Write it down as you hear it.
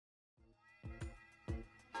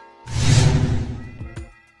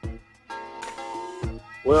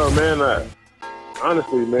Well, man,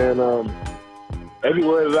 honestly, man,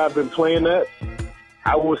 everywhere that I've been playing at,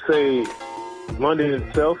 I would say London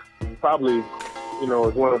itself probably,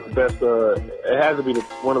 is one of the best. It has to be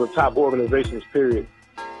one of the top organizations, period.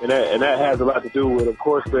 And that has a lot to do with, of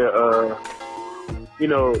course, how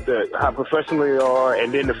professional they are,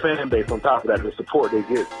 and then the fan base on top of that, the support they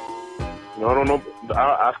get. I don't know.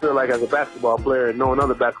 I feel like as a basketball player, knowing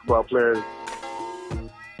other basketball players,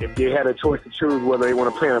 if they had a choice to choose whether they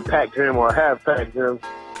want to play in a packed gym or a half-packed gym,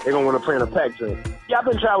 they're going to want to play in a packed gym. Yeah, I've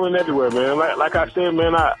been traveling everywhere, man. Like I said,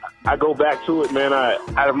 man, I go back to it, man.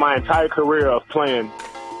 Out of my entire career of playing,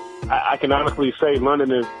 I can honestly say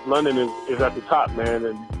London is at the top, man.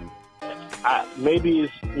 And maybe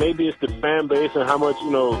it's the fan base and how much,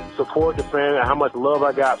 support the fan and how much love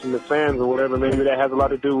I got from the fans or whatever. Maybe that has a lot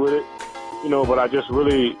to do with it. But I just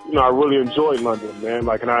really, I really enjoyed London, man.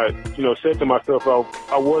 Like, and I, said to myself,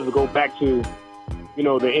 I was to go back to, the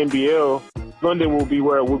NBL, London will be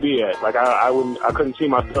where it will be at. Like, I couldn't see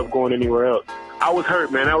myself going anywhere else. I was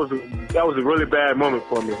hurt, man. That was a really bad moment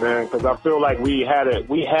for me, man, because I feel like we had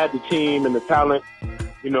the team and the talent.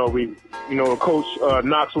 Coach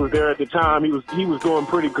Knox was there at the time. He was doing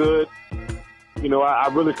pretty good. I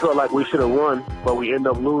really felt like we should have won, but we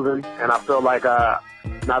ended up losing, and I felt like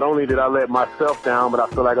not only did I let myself down, but I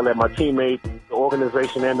feel like I let my teammates, the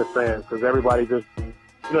organization, and the fans, because everybody just,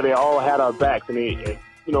 they all had our backs, and we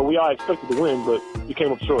all expected to win, but we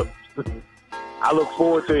came up short. I look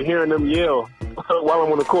forward to hearing them yell while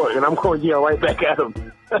I'm on the court, and I'm going to yell right back at them.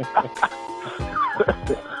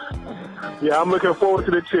 Yeah, I'm looking forward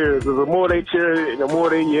to the cheers. The more they cheer, the more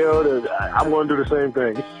they yell, I'm going to do the same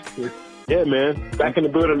thing. Yeah, man. Back in the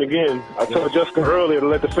building again. I told Jessica earlier to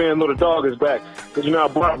let the fans know the dog is back. Because, I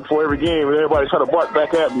bark before every game, and everybody try to bark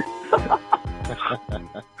back at me.